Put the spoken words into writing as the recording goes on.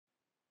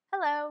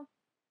Hello,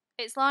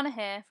 it's Lana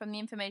here from the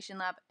Information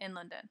Lab in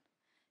London.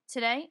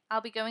 Today I'll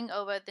be going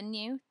over the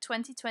new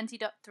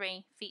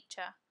 2020.3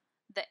 feature,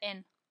 the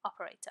in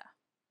operator.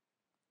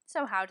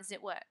 So how does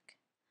it work?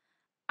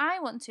 I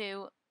want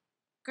to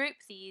group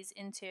these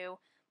into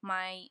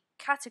my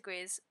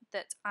categories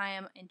that I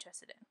am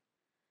interested in.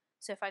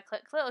 So if I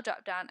click little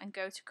drop down and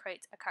go to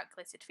create a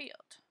calculated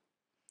field,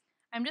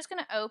 I'm just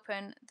going to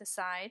open the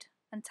side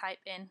and type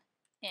in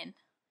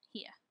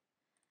here.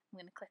 I'm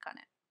going to click on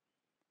it.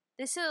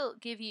 This will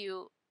give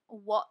you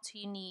what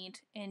you need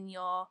in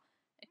your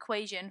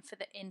equation for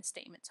the in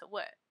statement to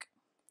work.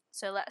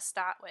 So let's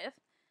start with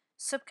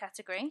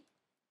subcategory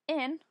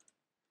in,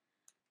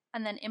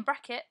 and then in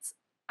brackets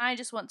I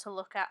just want to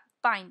look at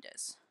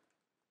binders,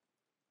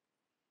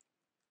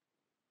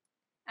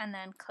 and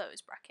then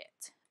close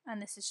bracket,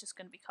 and this is just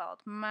going to be called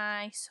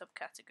my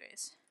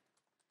subcategories.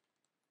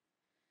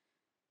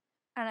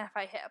 And if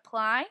I hit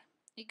apply,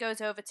 it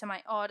goes over to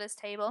my orders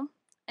table,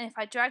 and if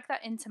I drag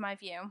that into my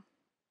view,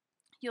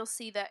 you'll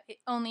see that it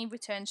only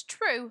returns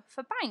true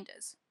for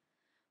binders.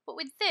 But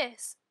with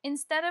this,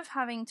 instead of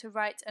having to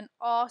write an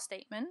OR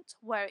statement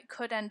where it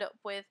could end up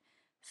with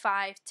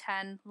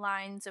 5-10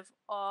 lines of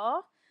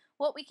OR,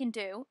 what we can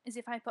do is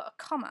if I put a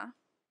comma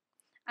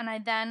and I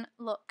then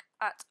look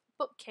at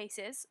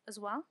bookcases as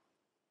well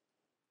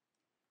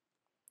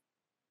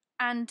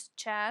and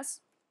chairs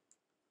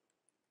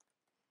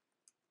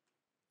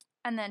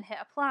and then hit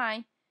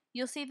apply,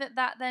 you'll see that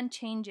that then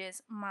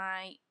changes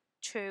my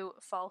true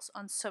false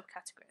on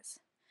subcategories.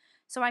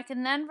 So I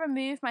can then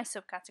remove my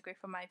subcategory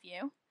from my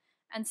view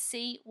and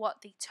see what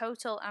the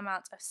total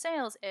amount of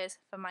sales is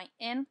for my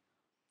in,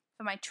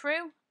 for my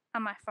true,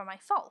 and for my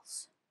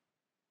false.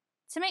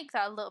 To make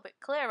that a little bit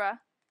clearer,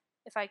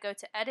 if I go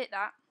to edit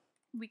that,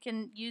 we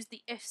can use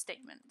the if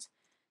statement.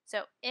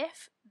 So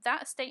if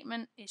that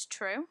statement is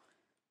true,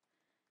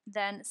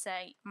 then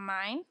say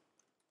mine,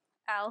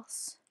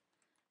 else,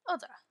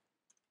 other,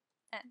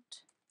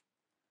 end.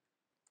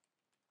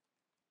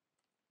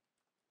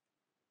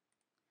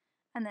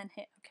 And then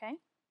hit OK.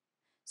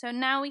 So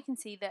now we can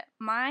see that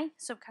my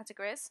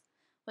subcategories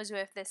was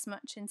worth this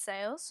much in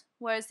sales,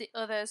 whereas the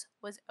others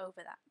was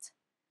over that.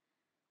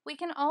 We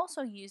can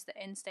also use the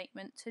in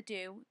statement to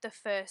do the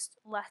first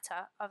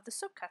letter of the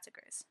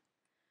subcategories.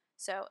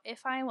 So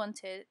if I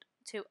wanted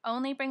to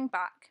only bring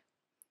back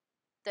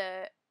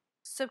the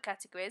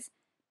subcategories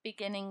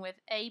beginning with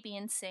A, B,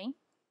 and C,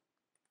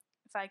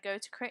 if I go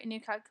to create a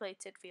new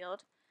calculated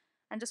field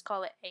and just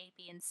call it A,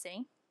 B, and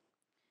C,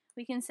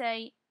 we can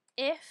say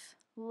if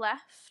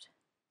left,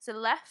 so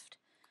left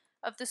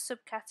of the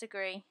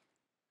subcategory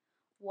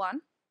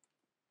 1,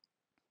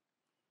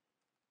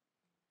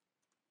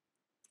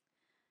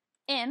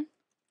 in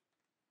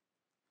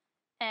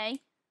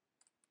A,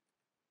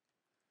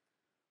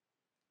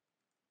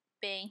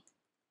 B,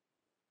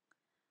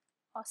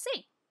 or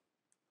C.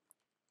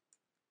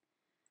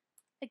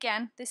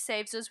 Again, this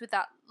saves us with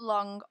that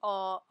long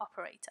OR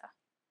operator.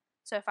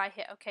 So if I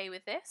hit OK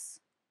with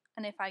this,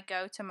 and if I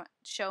go to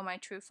show my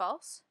true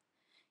false,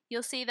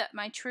 you'll see that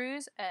my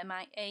trues are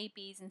my A,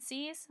 B's, and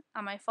C's,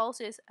 and my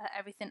falses are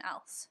everything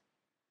else.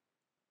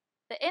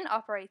 The in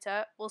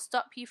operator will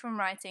stop you from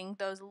writing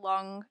those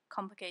long,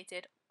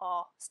 complicated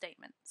OR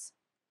statements.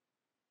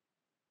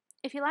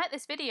 If you like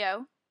this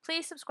video,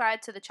 please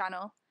subscribe to the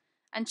channel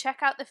and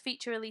check out the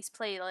feature release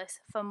playlist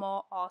for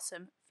more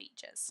awesome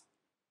features.